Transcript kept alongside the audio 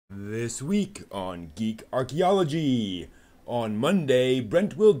This week on Geek Archaeology. On Monday,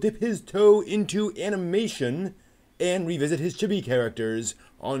 Brent will dip his toe into animation and revisit his chibi characters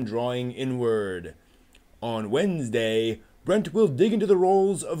on Drawing Inward. On Wednesday, Brent will dig into the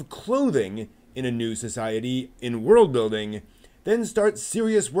roles of clothing in a new society in world building, then start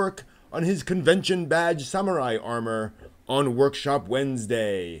serious work on his convention badge samurai armor on Workshop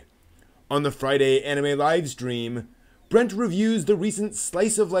Wednesday. On the Friday anime livestream, Brent reviews the recent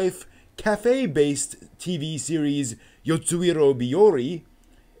slice-of-life, cafe-based TV series Yotsuhiro Biyori,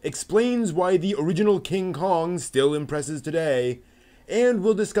 explains why the original King Kong still impresses today, and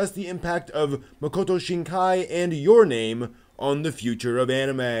will discuss the impact of Makoto Shinkai and Your Name on the future of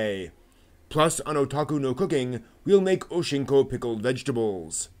anime. Plus, on Otaku no Cooking, we'll make Oshinko pickled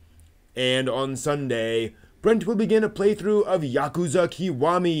vegetables. And on Sunday, Brent will begin a playthrough of Yakuza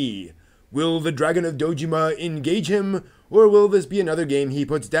Kiwami. Will the Dragon of Dojima engage him, or will this be another game he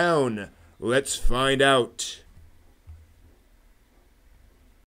puts down? Let's find out.